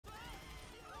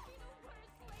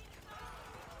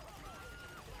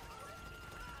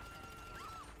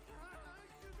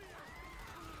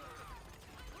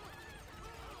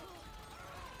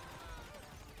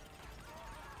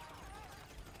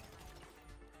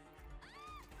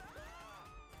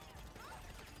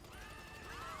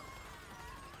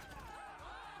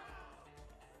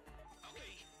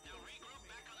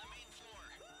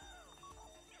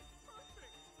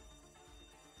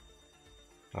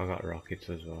I got rockets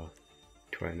as well.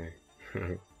 20.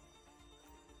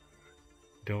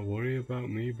 Don't worry about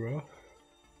me, bro.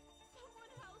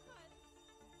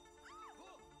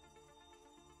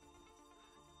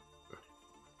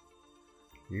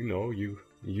 You know, you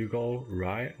go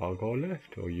right, I'll go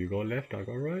left, or you go left, I'll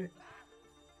go right.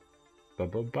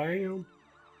 Ba-ba-bam!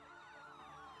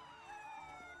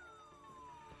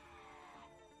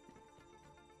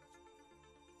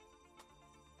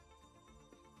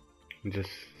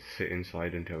 Just sit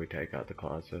inside until we take out the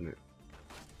cars, isn't it?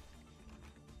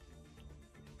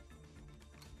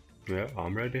 Yeah,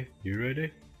 I'm ready. You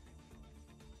ready?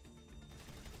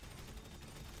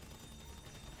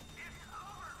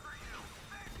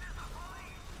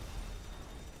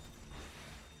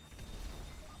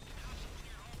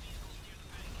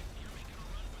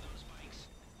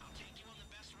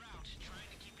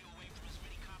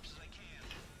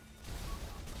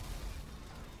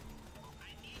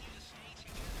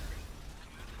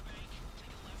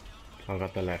 I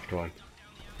got the left one.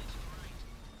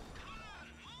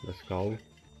 Let's go.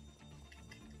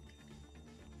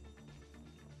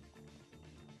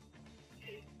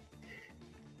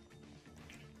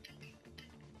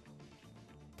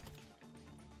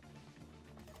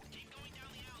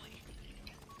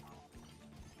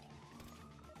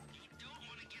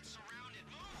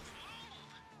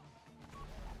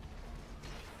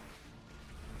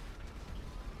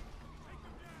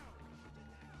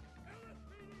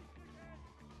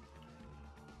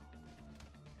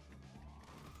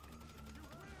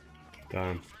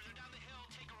 Damn.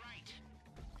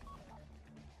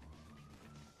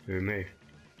 Who, me?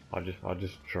 I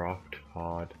just dropped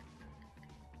hard.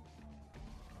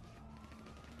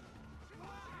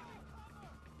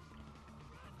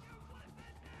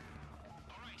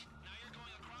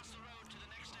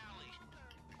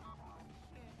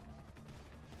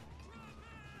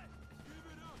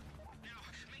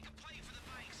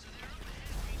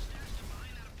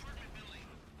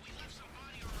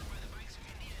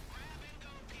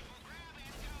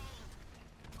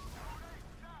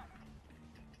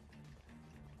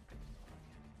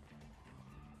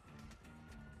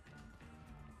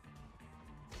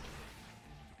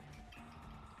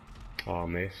 Oh,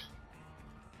 miss.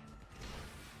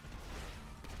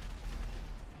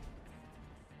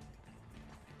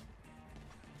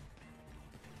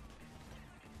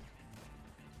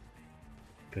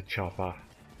 The chopper.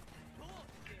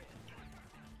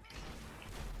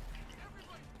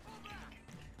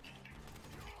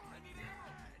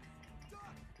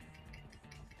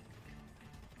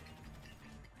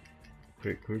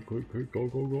 Quick, quick, quick, quick, go,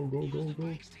 go, go, go, go,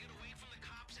 go.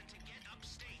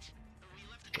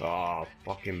 Ah,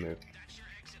 fucking move.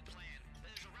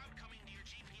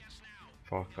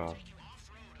 Fuck off.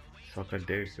 Suck a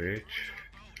dick, bitch.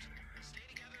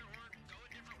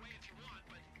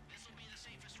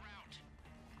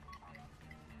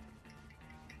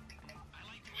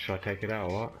 Should I take it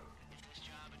out or what?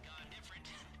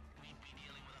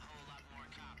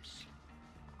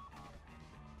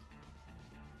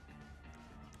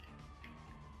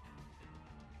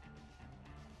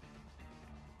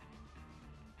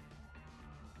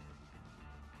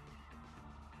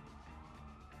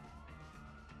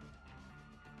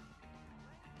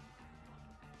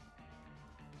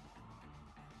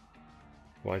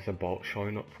 Why is the bolt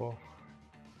showing up for?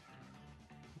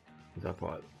 Is that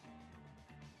what?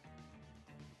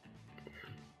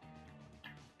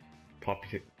 Pop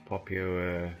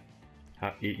your,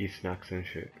 eat your snacks and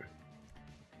shit.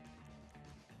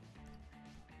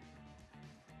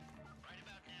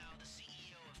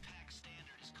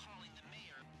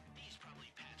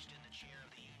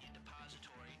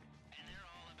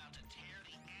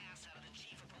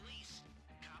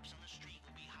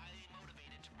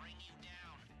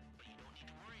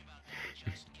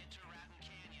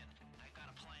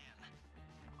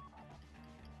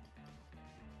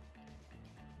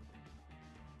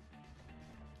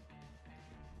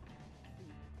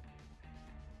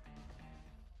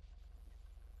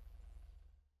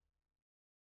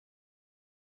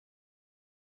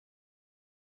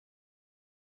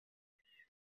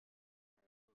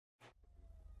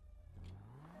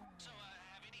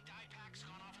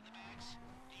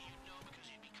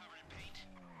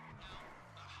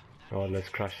 Oh, let's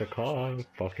crash the car,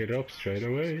 fuck it up straight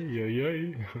away, yay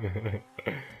yay.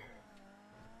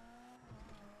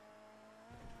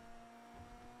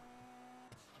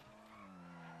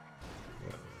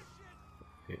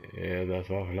 Yeah, that's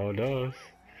what Flo does.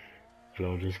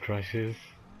 Flo just crashes.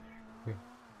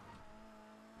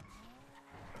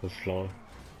 Cause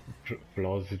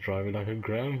Flo's just driving like a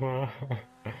grandma.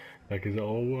 Like his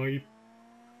old white.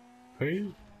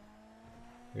 Hey?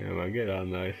 Yeah, man, get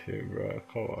on that shit, bro.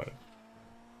 Come on.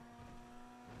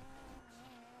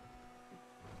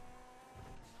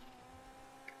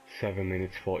 $7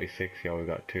 minutes 46. Yeah, we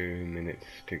got 2 minutes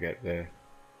to get there.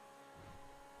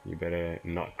 You better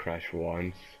not crash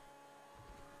once.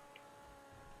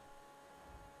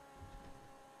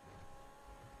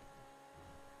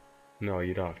 No,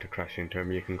 you don't have to crash into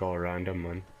him. You can go around him,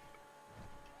 man.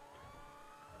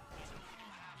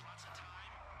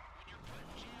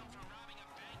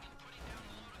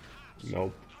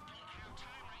 Nope.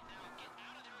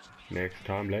 Next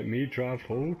time, let me drive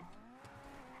home.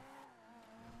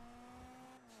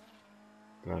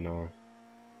 I know.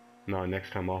 No,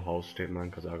 next time I'll host it, man,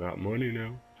 because I got money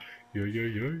now. Yeah, yeah,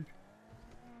 yeah.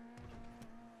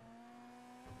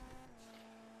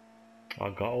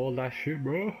 I got all that shit,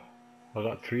 bro. I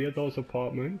got 3 of those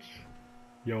apartments.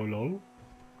 YOLO.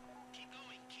 Keep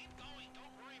going.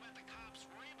 Don't worry about the cops.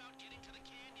 Worry about getting to the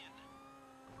canyon.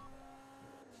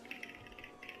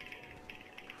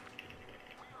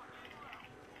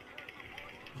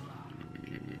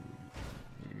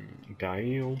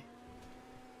 Damn.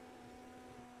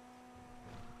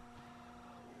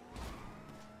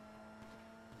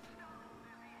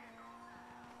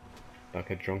 Like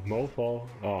a drunk mofo.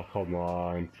 Oh, come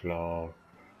on, Flo.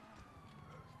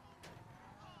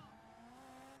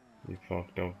 You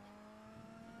fucked up.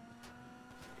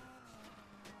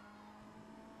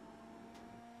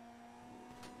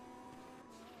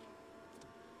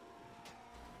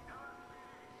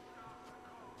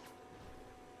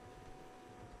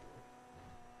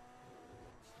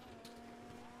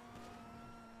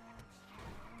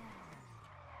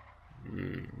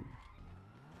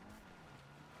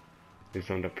 He's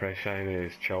under pressure and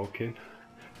he's choking.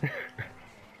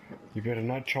 You better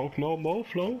not choke no more,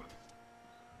 Flo.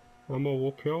 I'ma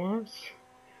whoop your ass.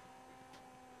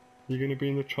 You're gonna be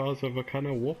in the trials of a kind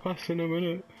of whoop ass in a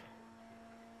minute.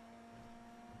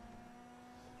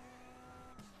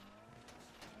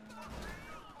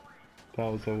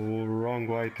 That was the wrong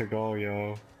way to go,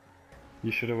 yo.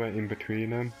 You should have went in between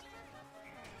them.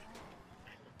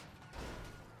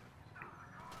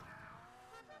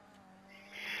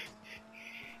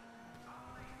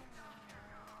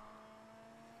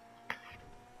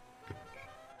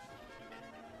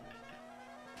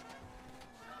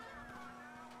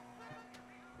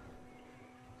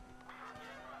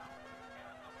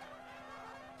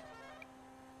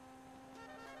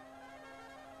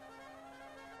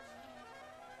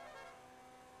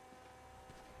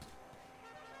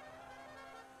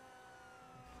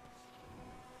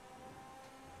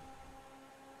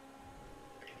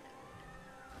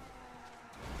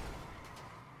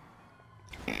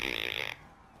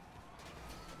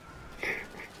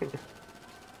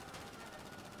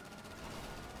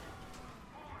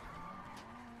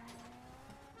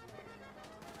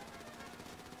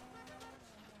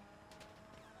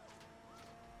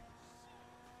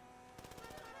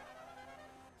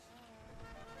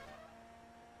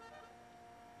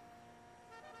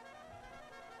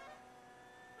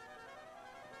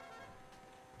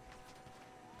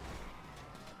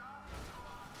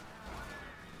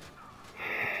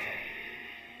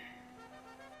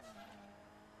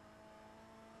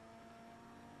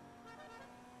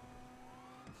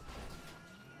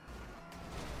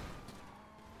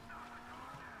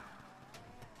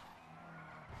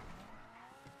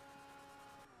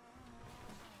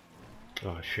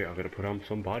 Oh shit, I gotta put on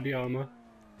some body armor.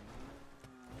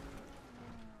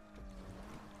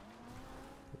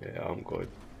 Yeah, I'm good.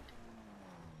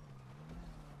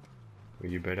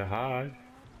 Well, you better hide.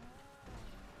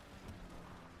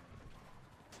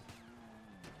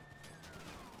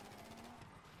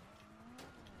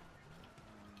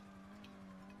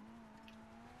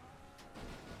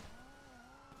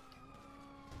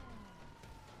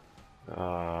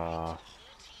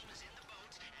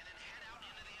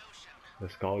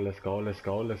 Let's go, let's go, let's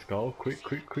go, let's go. Quick,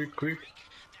 quick, quick, quick.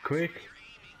 Quick.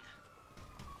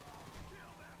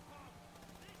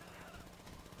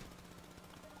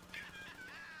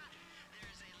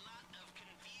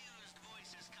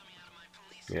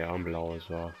 Yeah, I'm low as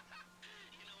well.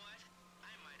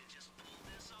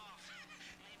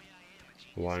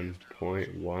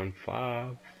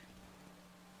 1.15.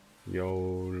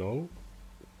 YOLO.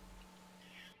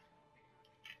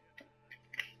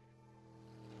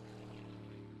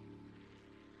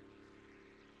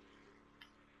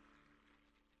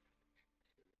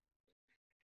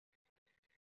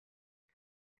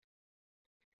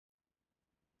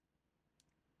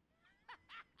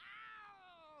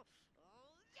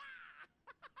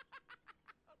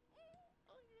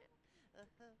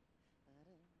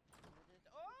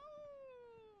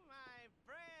 Oh, my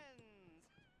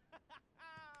friends!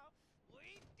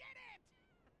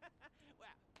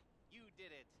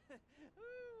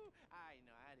 Ooh, I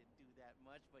know I didn't do that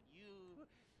much, but you,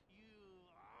 you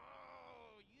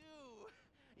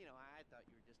know, I thought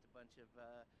you were just a bunch of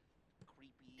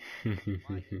creepy,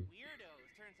 quiet weirdos.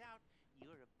 Turns out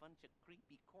you're a bunch of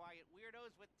creepy, quiet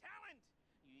weirdos with talent.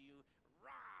 You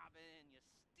rob and you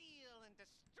steal and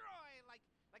destroy like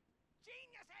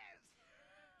geniuses.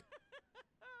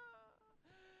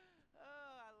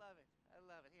 Oh, I love it. I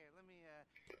love it. Here, let me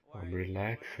I'm wire you some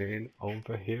money. relaxing,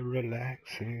 over here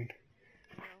relaxing.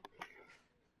 You know,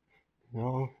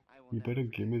 No, I will you never better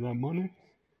give forget me that those money.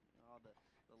 days. All the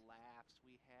laughs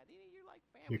we had. You're like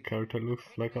Your family to me. character The looks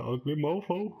like an picnic, ugly the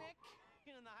mofo. picnic,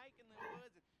 you know, the hike in the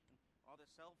woods, and all the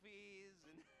selfies,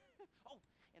 and oh,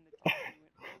 and the times we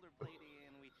went rollerblading,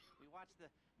 and we watched the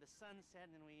sunset,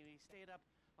 and we stayed up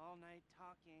all night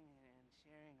talking and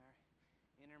sharing our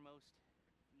innermost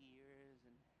fears,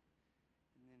 and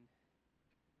then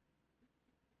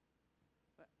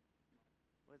what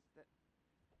was that?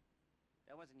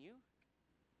 That wasn't you?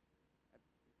 Uh,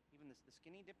 Even the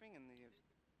skinny dipping and the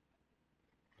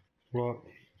What? oh.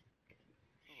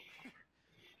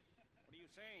 What are you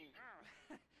saying? Oh,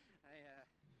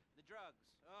 the drugs.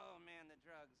 Oh man, the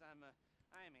drugs. I am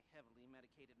a heavily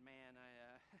medicated man.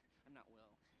 I'm not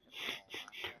well at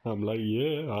all. I'm like,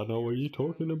 yeah, I know what Here's you're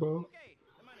talking about. okay.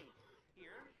 The money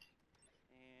here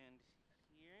and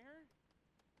here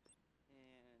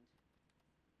and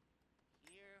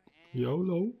here and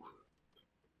YOLO.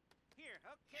 here.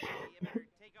 Okay, you better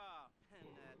take off and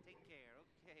take care.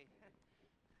 Okay.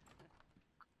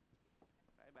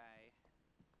 Bye bye.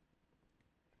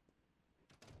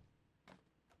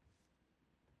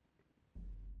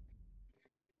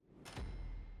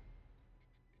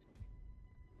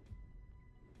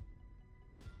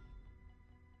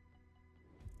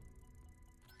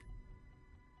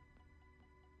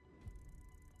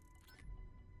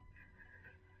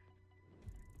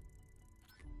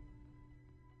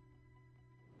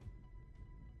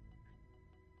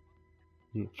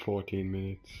 14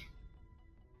 minutes.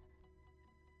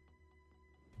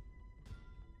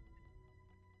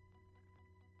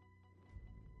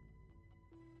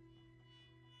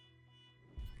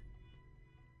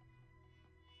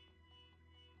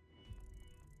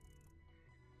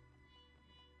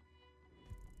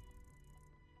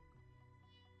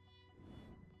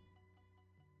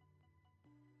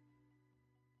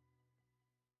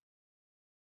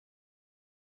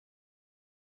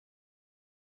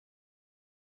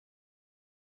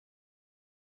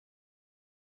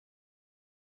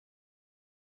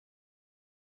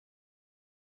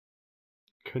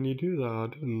 Can you do that? I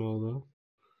didn't know that.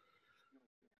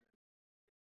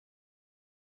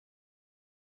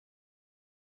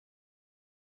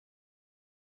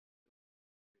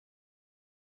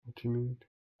 What do you mean?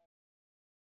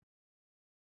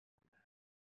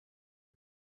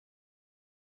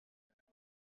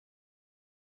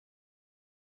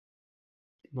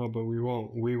 No, but we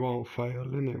won't fail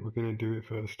in it. We're gonna do it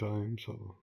first time,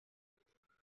 so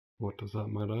what does that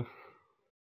matter?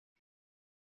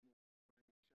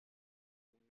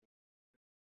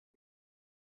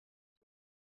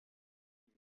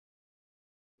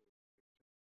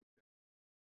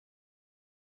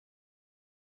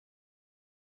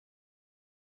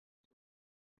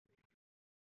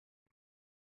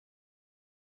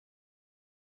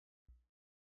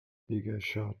 You get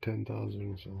shot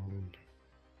 10,000 or something.